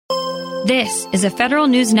This is a Federal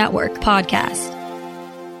News Network podcast.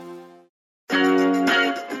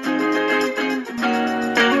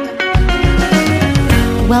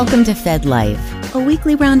 Welcome to Fed Life, a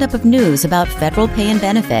weekly roundup of news about federal pay and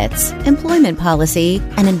benefits, employment policy,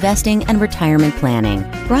 and investing and retirement planning.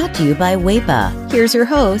 Brought to you by WAEPA. Here's your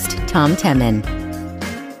host, Tom Temin.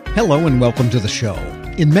 Hello and welcome to the show.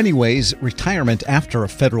 In many ways, retirement after a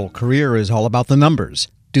federal career is all about the numbers.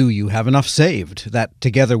 Do you have enough saved that,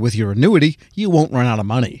 together with your annuity, you won't run out of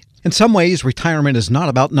money? In some ways, retirement is not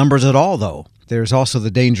about numbers at all, though. There's also the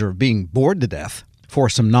danger of being bored to death. For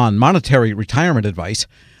some non-monetary retirement advice,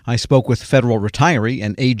 I spoke with federal retiree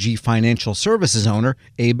and AG Financial Services owner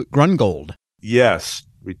Abe Grungold. Yes,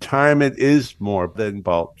 retirement is more than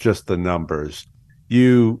about just the numbers.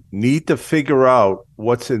 You need to figure out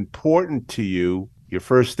what's important to you your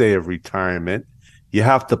first day of retirement. You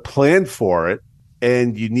have to plan for it,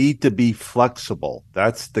 and you need to be flexible.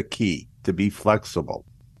 That's the key, to be flexible.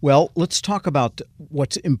 Well, let's talk about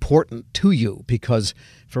what's important to you, because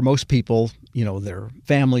for most people, their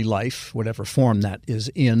family life, whatever form that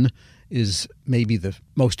is in, is maybe the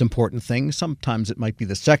most important thing. Sometimes it might be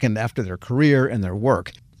the second after their career and their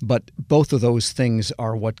work. But both of those things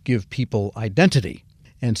are what give people identity.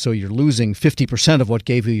 And so you're losing 50% of what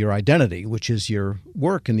gave you your identity, which is your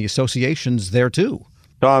work and the associations there too.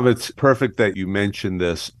 Tom, it's perfect that you mentioned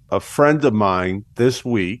this. A friend of mine this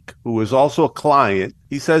week, who is also a client,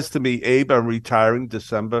 he says to me, Abe, I'm retiring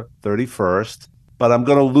December 31st, but I'm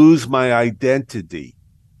going to lose my identity,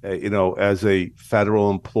 as a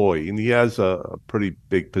federal employee. And he has a pretty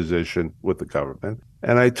big position with the government.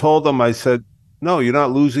 And I told him, I said, no, you're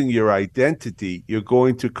not losing your identity. You're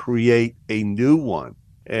going to create a new one.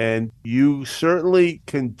 And you certainly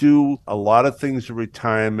can do a lot of things in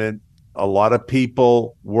retirement. A lot of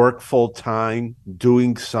people work full-time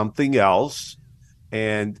doing something else,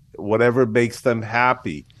 and whatever makes them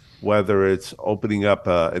happy, whether it's opening up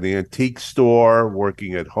an antique store,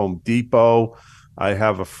 working at Home Depot. I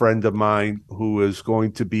have a friend of mine who is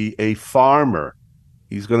going to be a farmer.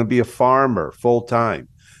 He's going to be a farmer full-time.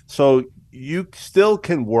 So you still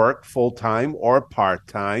can work full-time or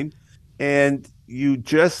part-time, and you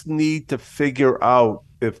just need to figure out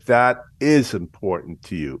if that is important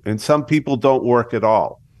to you. And some people don't work at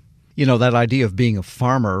all. That idea of being a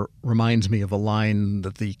farmer reminds me of a line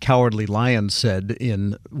that the Cowardly Lion said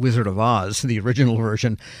in Wizard of Oz, the original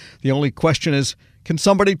version. The only question is, can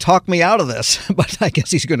somebody talk me out of this? But I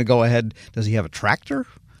guess he's going to go ahead. Does he have a tractor?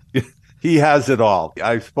 He has it all.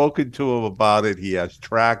 I've spoken to him about it. He has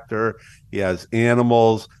tractor. He has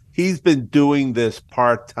animals. He's been doing this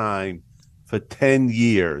part-time for 10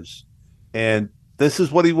 years. And this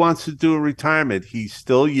is what he wants to do in retirement. He's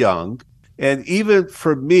still young. And even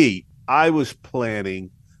for me, I was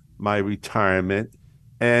planning my retirement,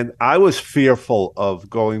 and I was fearful of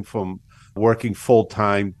going from working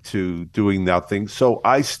full-time to doing nothing. So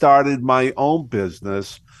I started my own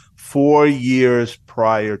business 4 years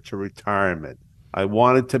prior to retirement. I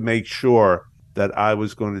wanted to make sure that I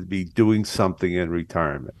was going to be doing something in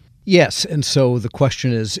retirement. Yes, and so the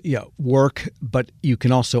question is, work, but you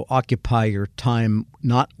can also occupy your time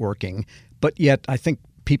not working. But yet I think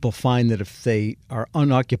people find that if they are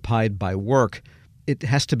unoccupied by work, it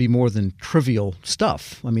has to be more than trivial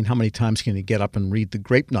stuff. I mean, how many times can you get up and read the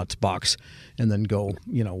grape nuts box and then go,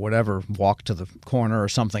 walk to the corner or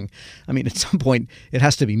something? I mean, at some point, it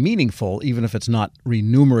has to be meaningful, even if it's not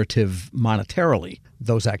remunerative monetarily,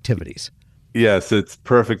 those activities. Yes, it's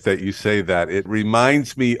perfect that you say that. It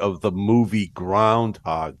reminds me of the movie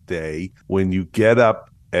Groundhog Day, when you get up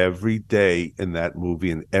every day in that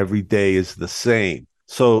movie and every day is the same.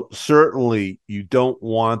 So certainly you don't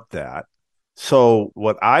want that. So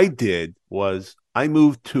what I did was I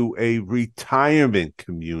moved to a retirement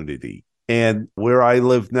community. And where I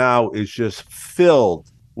live now is just filled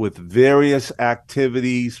with various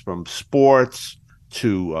activities, from sports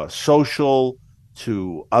to social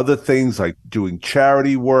to other things like doing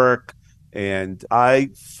charity work. And I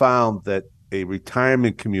found that a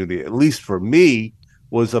retirement community, at least for me,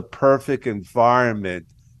 was a perfect environment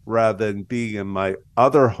rather than being in my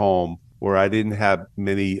other home where I didn't have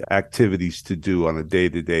many activities to do on a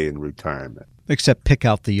day-to-day in retirement. Except pick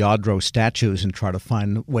out the Yadro statues and try to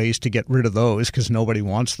find ways to get rid of those, because nobody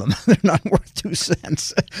wants them. They're not worth 2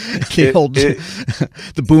 cents.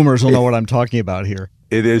 The boomers will know what I'm talking about here.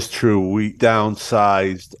 It is true. We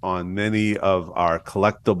downsized on many of our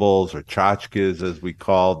collectibles, or tchotchkes as we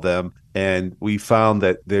call them, and we found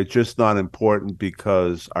that they're just not important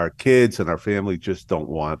because our kids and our family just don't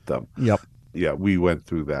want them. Yep. Yeah, we went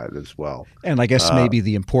through that as well. And I guess maybe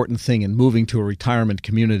the important thing in moving to a retirement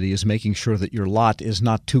community is making sure that your lot is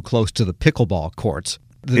not too close to the pickleball courts.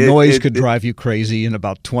 The noise could drive you crazy in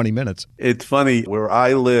about 20 minutes. It's funny, where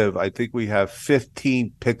I live, I think we have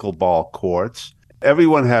 15 pickleball courts.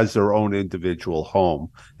 Everyone has their own individual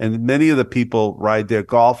home, and many of the people ride their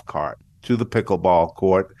golf cart to the pickleball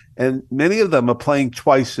court, and many of them are playing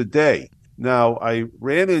twice a day. Now, I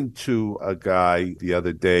ran into a guy the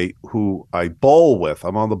other day who I bowl with.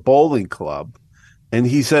 I'm on the bowling club, and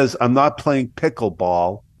he says, I'm not playing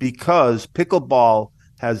pickleball because pickleball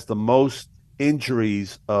has the most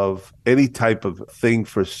injuries of any type of thing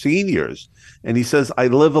for seniors. And he says, I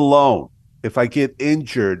live alone. If I get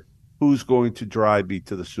injured, who's going to drive me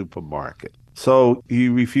to the supermarket? So he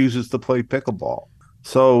refuses to play pickleball.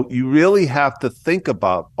 So you really have to think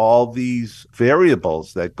about all these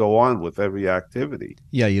variables that go on with every activity.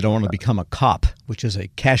 Yeah, you don't want to become a cop, which is a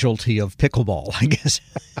casualty of pickleball, I guess,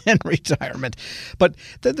 in retirement. But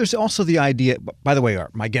there's also the idea, by the way,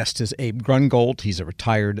 my guest is Abe Grungold. He's a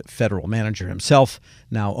retired federal manager himself,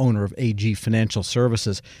 now owner of AG Financial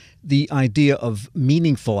Services. The idea of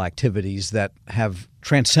meaningful activities that have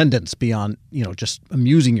transcendence beyond, just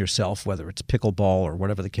amusing yourself, whether it's pickleball or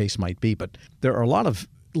whatever the case might be. But there are a lot of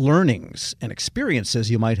learnings and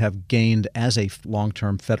experiences you might have gained as a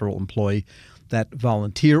long-term federal employee that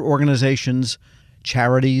volunteer organizations,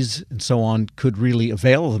 charities, and so on could really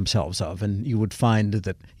avail themselves of. And you would find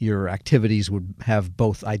that your activities would have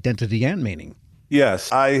both identity and meaning.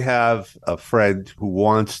 Yes, I have a friend who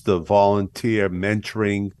wants to volunteer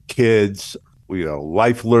mentoring kids,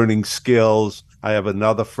 life learning skills. I have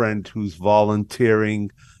another friend who's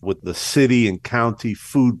volunteering with the city and county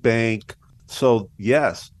food bank. So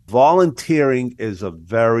yes, volunteering is a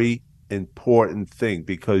very important thing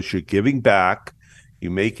because you're giving back.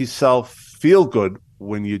 You make yourself feel good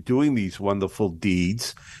when you're doing these wonderful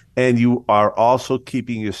deeds, and you are also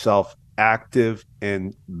keeping yourself active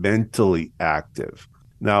and mentally active.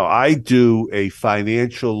 Now, I do a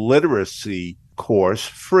financial literacy course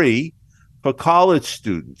free for college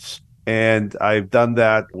students, and I've done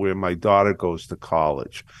that where my daughter goes to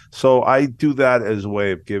college. So I do that as a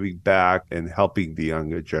way of giving back and helping the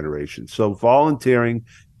younger generation. So volunteering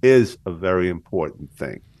is a very important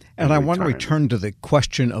thing. And I want to return to the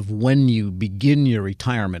question of when you begin your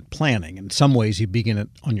retirement planning. In some ways, you begin it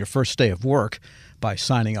on your first day of work by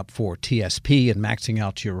signing up for TSP and maxing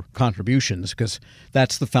out your contributions, because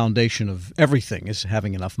that's the foundation of everything, is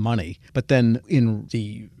having enough money. But then in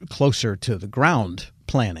the closer to the ground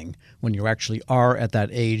planning, when you actually are at that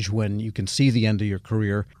age when you can see the end of your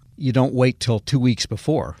career, you don't wait till 2 weeks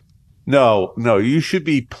before. No, you should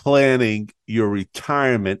be planning your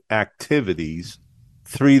retirement activities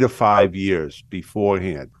 3 to 5 years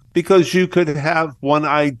beforehand, because you could have one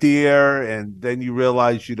idea and then you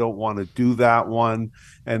realize you don't want to do that one,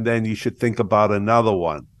 and then you should think about another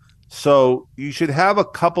one. So you should have a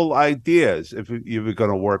couple ideas if you're going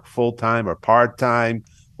to work full-time or part-time,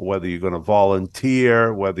 or whether you're going to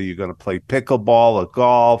volunteer, whether you're going to play pickleball or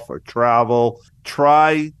golf or travel.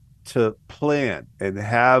 Try to plan and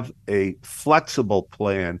have a flexible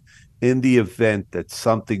plan in the event that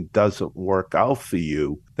something doesn't work out for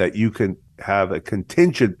you, that you can have a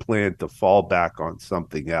contingent plan to fall back on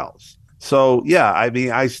something else. So, yeah,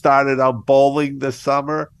 I started out bowling this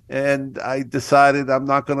summer, and I decided I'm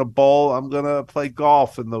not going to bowl. I'm going to play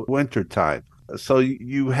golf in the wintertime. So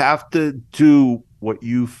you have to do what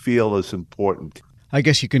you feel is important. I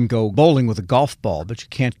guess you can go bowling with a golf ball, but you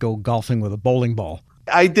can't go golfing with a bowling ball.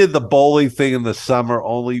 I did the bowling thing in the summer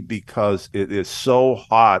only because it is so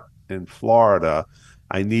hot in Florida.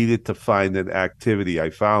 I needed to find an activity. I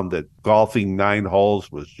found that golfing 9 holes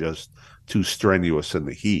was just too strenuous in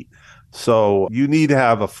the heat. So you need to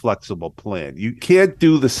have a flexible plan. You can't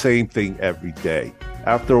do the same thing every day.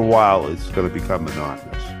 After a while, it's going to become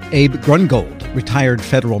monotonous. Abe Grungold, retired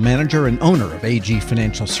federal manager and owner of AG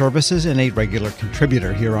Financial Services and a regular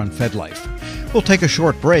contributor here on FedLife. We'll take a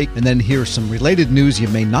short break and then hear some related news you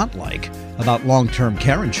may not like about long-term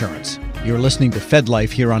care insurance. You're listening to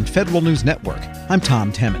FedLife here on Federal News Network. I'm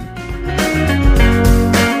Tom Temin.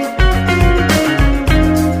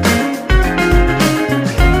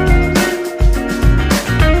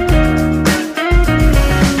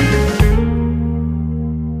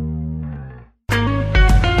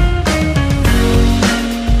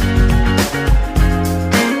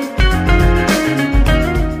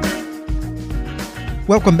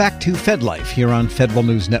 Welcome back to FedLife here on Federal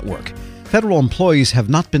News Network. Federal employees have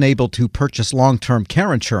not been able to purchase long-term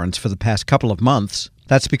care insurance for the past couple of months.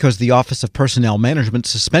 That's because the Office of Personnel Management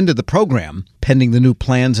suspended the program, pending the new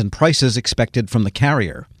plans and prices expected from the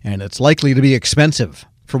carrier. And it's likely to be expensive.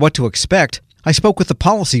 For what to expect, I spoke with the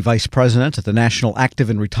policy vice president at the National Active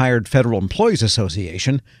and Retired Federal Employees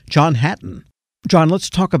Association, John Hatton. John, let's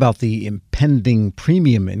talk about the impending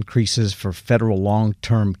premium increases for federal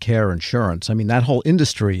long-term care insurance. I mean, that whole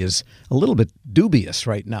industry is a little bit dubious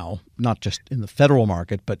right now, not just in the federal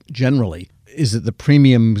market, but generally. Is it the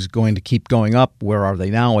premiums going to keep going up? Where are they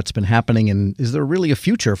now? What's been happening? And is there really a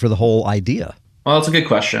future for the whole idea? Well, that's a good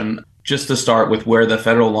question. Just to start with where the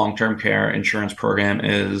federal long-term care insurance program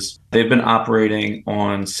is, they've been operating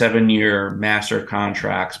on 7-year master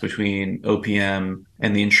contracts between OPM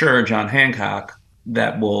and the insurer, John Hancock,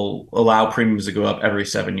 that will allow premiums to go up every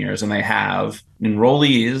 7 years. And they have.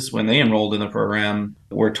 Enrollees, when they enrolled in the program,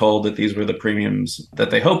 were told that these were the premiums that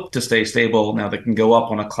they hope to stay stable. Now, they can go up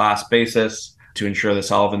on a class basis to ensure the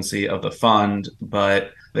solvency of the fund,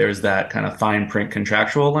 but there's that kind of fine print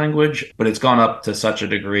contractual language. But it's gone up to such a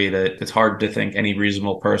degree that it's hard to think any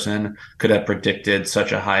reasonable person could have predicted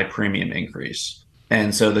such a high premium increase.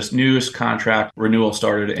 And so this newest contract renewal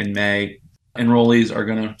started in May. Enrollees are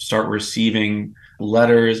going to start receiving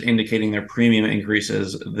letters indicating their premium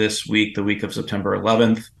increases this week, the week of September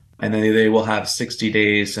 11th. And then they will have 60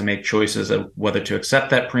 days to make choices of whether to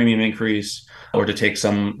accept that premium increase or to take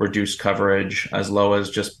some reduced coverage, as low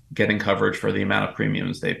as just getting coverage for the amount of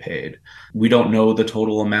premiums they paid. We don't know the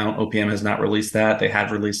total amount. OPM has not released that. They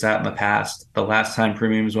had released that in the past. The last time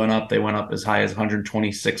premiums went up, they went up as high as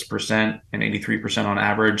 126% and 83% on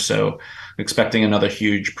average. So expecting another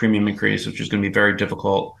huge premium increase, which is going to be very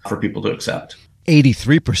difficult for people to accept.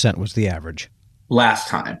 83% was the average. Last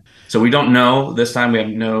time. So we don't know. This time we have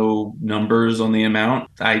no numbers on the amount.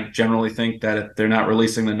 I generally think that if they're not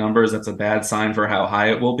releasing the numbers, that's a bad sign for how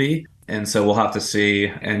high it will be. And so we'll have to see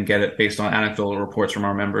and get it based on anecdotal reports from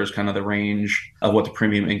our members, kind of the range of what the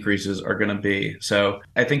premium increases are going to be. So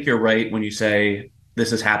I think you're right when you say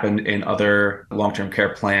this has happened in other long-term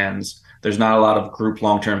care plans. There's not a lot of group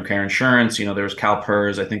long-term care insurance. There's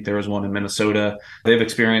CalPERS. I think there was one in Minnesota. They've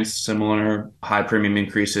experienced similar high premium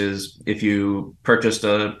increases. If you purchased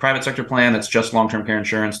a private sector plan that's just long-term care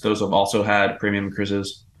insurance, those have also had premium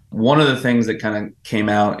increases. One of the things that kind of came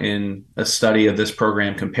out in a study of this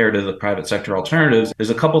program compared to the private sector alternatives, there's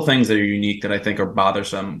a couple things that are unique that I think are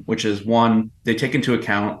bothersome, which is one, they take into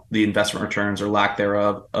account the investment returns or lack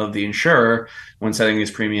thereof of the insurer when setting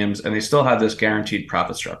these premiums, and they still have this guaranteed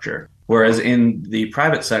profit structure. Whereas in the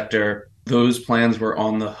private sector, those plans were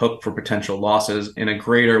on the hook for potential losses in a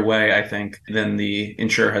greater way, I think, than the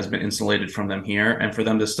insurer has been insulated from them here. And for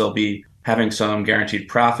them to still be having some guaranteed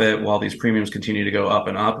profit while these premiums continue to go up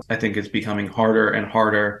and up, I think it's becoming harder and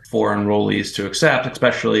harder for enrollees to accept,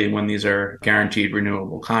 especially when these are guaranteed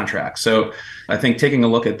renewable contracts. So I think taking a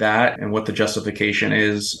look at that and what the justification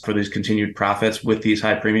is for these continued profits with these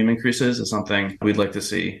high premium increases is something we'd like to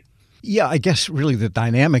see. Yeah, I guess really the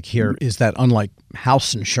dynamic here is that unlike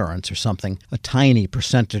house insurance or something, a tiny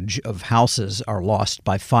percentage of houses are lost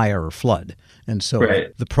by fire or flood. And so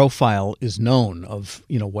the profile is known of,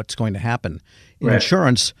 what's going to happen. In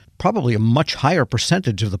insurance, probably a much higher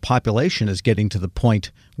percentage of the population is getting to the point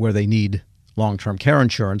where they need long-term care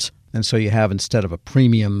insurance. And so you have, instead of a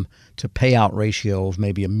premium to payout ratio of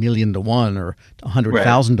maybe 1,000,000 to 1 or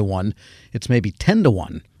 100,000 to 1, it's maybe 10 to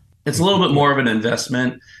 1. It's a little bit more of an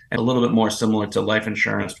investment and a little bit more similar to life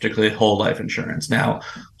insurance, particularly whole life insurance. Now,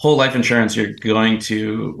 whole life insurance you're going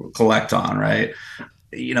to collect on, right?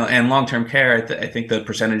 And long-term care, I think the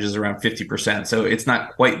percentage is around 50%. So it's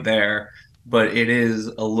not quite there, but it is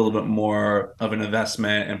a little bit more of an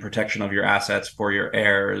investment and protection of your assets for your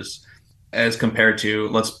heirs as compared to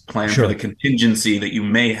let's plan for the contingency that you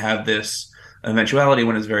may have this eventuality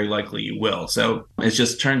when it's very likely you will. So it's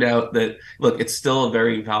just turned out that, look, it's still a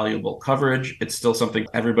very valuable coverage. It's still something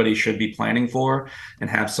everybody should be planning for and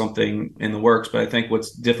have something in the works. But I think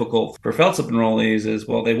what's difficult for FLTCIP enrollees is,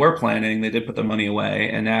 well, they were planning, they did put the money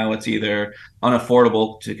away, and now it's either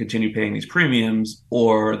unaffordable to continue paying these premiums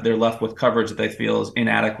or they're left with coverage that they feel is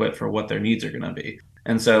inadequate for what their needs are going to be.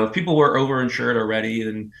 And so if people were overinsured already,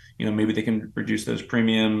 then maybe they can reduce those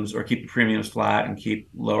premiums or keep the premiums flat and keep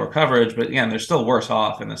lower coverage. But again, they're still worse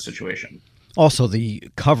off in this situation. Also, the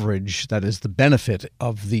coverage, that is the benefit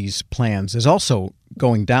of these plans, is also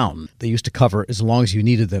going down. They used to cover as long as you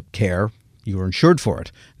needed the care, you were insured for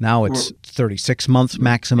it. Now it's 36 months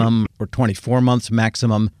maximum or 24 months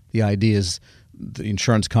maximum. The idea is the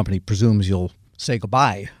insurance company presumes you'll say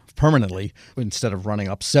goodbye permanently instead of running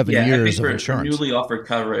up 7 years of insurance. Newly offered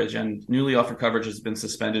coverage, and newly offered coverage has been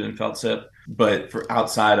suspended in FLTCIP, but for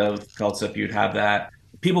outside of FLTCIP, you'd have that.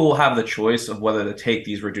 people will have the choice of whether to take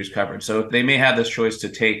these reduced coverage. So they may have this choice to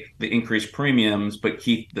take the increased premiums, but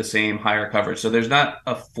keep the same higher coverage. So there's not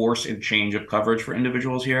a force in change of coverage for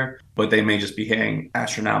individuals here, but they may just be paying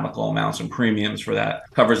astronomical amounts in premiums for that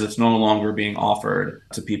coverage that's no longer being offered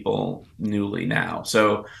to people newly now.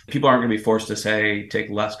 So people aren't going to be forced to say, take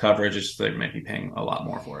less coverage. It's just they may be paying a lot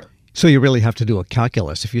more for it. So you really have to do a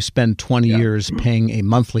calculus. If you spend 20 years paying a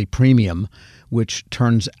monthly premium, which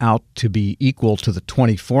turns out to be equal to the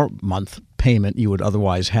 24-month payment you would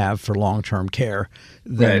otherwise have for long-term care,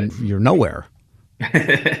 then you're nowhere.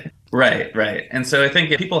 Right. And so I think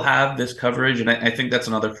if people have this coverage, and I think that's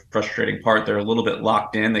another frustrating part. They're a little bit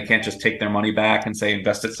locked in. They can't just take their money back and say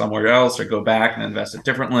invest it somewhere else or go back and invest it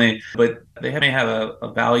differently. But they may have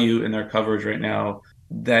a value in their coverage right now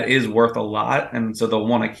that is worth a lot. And so they'll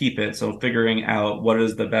want to keep it. So figuring out what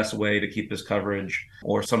is the best way to keep this coverage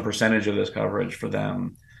or some percentage of this coverage for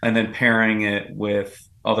them, and then pairing it with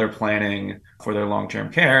other planning for their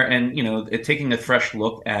long-term care. And, taking a fresh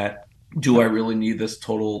look at, do I really need this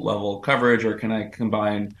total level of coverage, or can I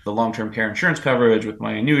combine the long-term care insurance coverage with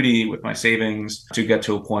my annuity, with my savings to get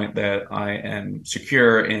to a point that I am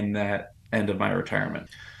secure in that end of my retirement?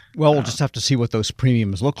 Well, we'll just have to see what those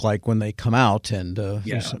premiums look like when they come out, and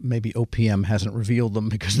maybe OPM hasn't revealed them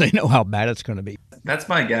because they know how bad it's going to be. That's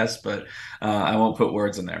my guess, but I won't put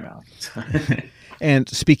words in their mouth. And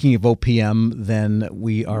speaking of OPM, then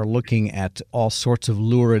we are looking at all sorts of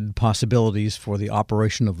lurid possibilities for the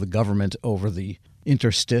operation of the government over the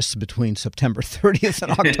interstice between September 30th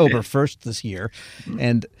and October 1st this year.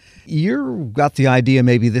 And you got the idea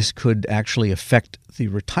maybe this could actually affect the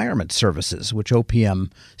retirement services, which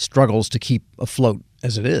OPM struggles to keep afloat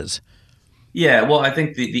as it is. Yeah, well, I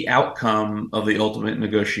think the outcome of the ultimate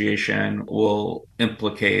negotiation will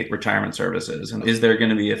implicate retirement services. And is there going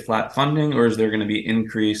to be a flat funding, or is there going to be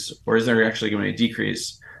increase, or is there actually going to be a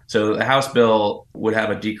decrease? So the House bill would have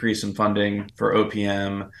a decrease in funding for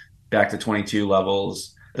OPM back to 22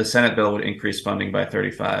 levels. The Senate bill would increase funding by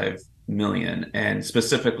 35 million. And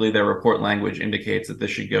specifically, their report language indicates that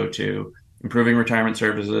this should go to improving retirement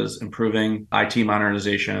services, improving IT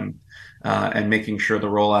modernization, and making sure the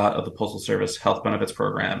rollout of the Postal Service Health Benefits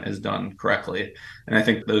Program is done correctly. And I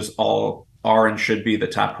think those all are and should be the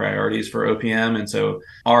top priorities for OPM. And so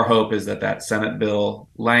our hope is that Senate bill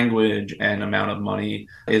language and amount of money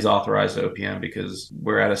is authorized to OPM, because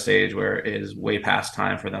we're at a stage where it is way past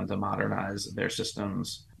time for them to modernize their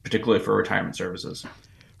systems, particularly for retirement services.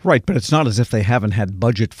 Right, but it's not as if they haven't had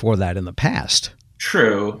budget for that in the past.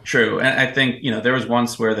 True. And I think, there was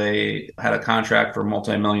once where they had a contract for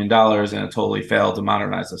multi-million dollars and it totally failed to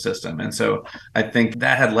modernize the system. And so I think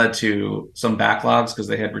that had led to some backlogs because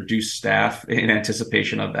they had reduced staff in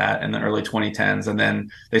anticipation of that in the early 2010s. And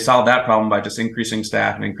then they solved that problem by just increasing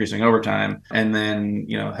staff and increasing overtime. And then,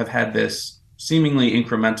 have had this seemingly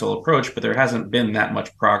incremental approach, but there hasn't been that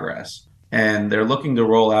much progress. And they're looking to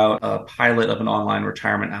roll out a pilot of an online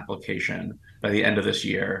retirement application by the end of this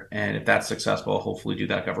year. And if that's successful, hopefully do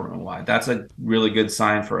that government-wide. That's a really good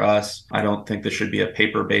sign for us. I don't think this should be a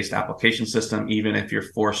paper-based application system, even if you're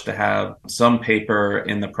forced to have some paper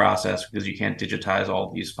in the process because you can't digitize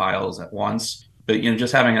all these files at once. But,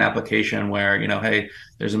 just having an application where, hey,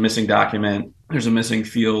 there's a missing document, there's a missing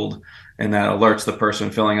field, and that alerts the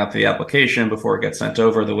person filling out the application before it gets sent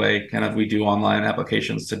over, the way kind of we do online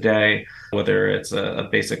applications today, whether it's a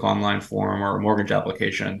basic online form or a mortgage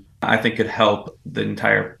application, I think could help the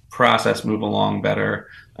entire process move along better.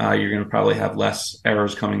 You're going to probably have less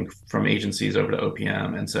errors coming from agencies over to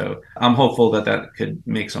OPM. And so I'm hopeful that could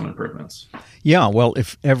make some improvements. Yeah, well,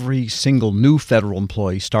 if every single new federal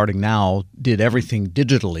employee starting now did everything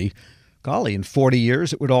digitally, golly, in 40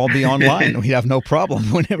 years, it would all be online. We'd have no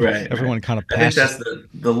problem whenever everyone kind of passes. I think that's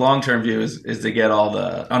the long-term view is to get all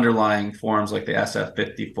the underlying forms like the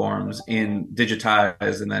SF50 forms in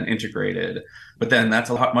digitized and then integrated. But then that's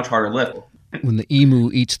a much harder lift. When the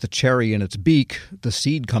emu eats the cherry in its beak, the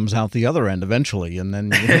seed comes out the other end eventually, and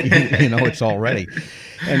then you know it's all ready.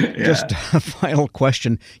 And just a final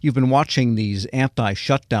question. You've been watching these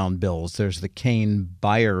anti-shutdown bills. There's the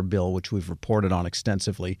Kane-Beyer bill, which we've reported on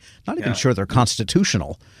extensively. Not even sure they're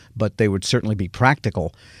constitutional, but they would certainly be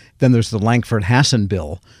practical. Then there's the Lankford-Hassan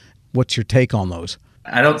bill. What's your take on those?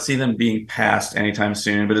 I don't see them being passed anytime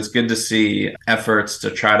soon, but it's good to see efforts to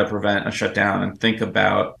try to prevent a shutdown and think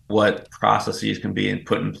about what processes can be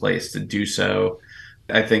put in place to do so.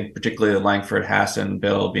 I think particularly the Lankford-Hassan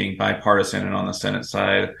bill being bipartisan and on the Senate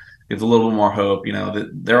side gives a little bit more hope. That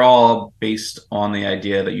they're all based on the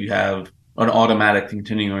idea that you have an automatic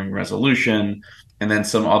continuing resolution and then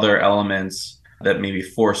some other elements that maybe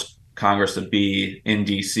force Congress to be in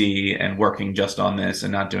DC and working just on this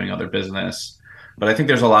and not doing other business. But I think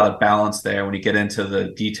there's a lot of balance there when you get into the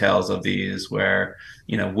details of these where,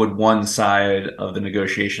 would one side of the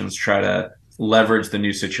negotiations try to leverage the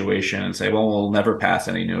new situation and say, well, we'll never pass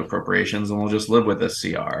any new appropriations and we'll just live with this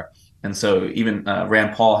CR. And so even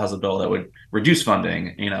Rand Paul has a bill that would reduce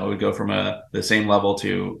funding, it would go from the same level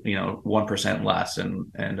to, 1% less.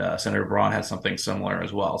 And Senator Braun had something similar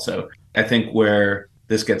as well. So I think where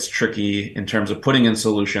this gets tricky in terms of putting in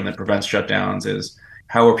solution that prevents shutdowns is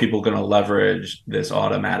how are people going to leverage this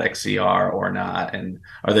automatic CR or not? And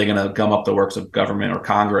are they going to gum up the works of government or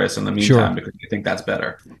Congress in the meantime because they think that's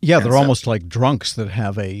better? Yeah, they're almost like drunks that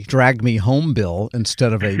have a drag me home bill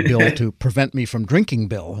instead of a bill to prevent me from drinking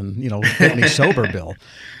bill and, get me sober bill.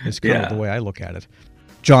 It's kind of the way I look at it.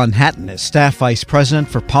 John Hatton is Staff Vice President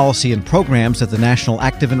for Policy and Programs at the National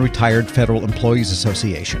Active and Retired Federal Employees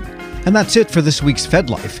Association. And that's it for this week's Fed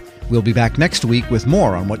Life. We'll be back next week with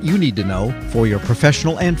more on what you need to know for your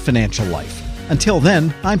professional and financial life. Until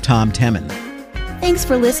then, I'm Tom Temin. Thanks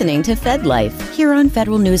for listening to Fed Life here on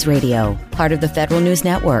Federal News Radio, part of the Federal News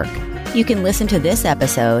Network. You can listen to this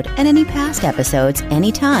episode and any past episodes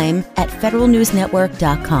anytime at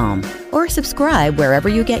federalnewsnetwork.com or subscribe wherever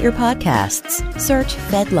you get your podcasts. Search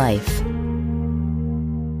Fed Life.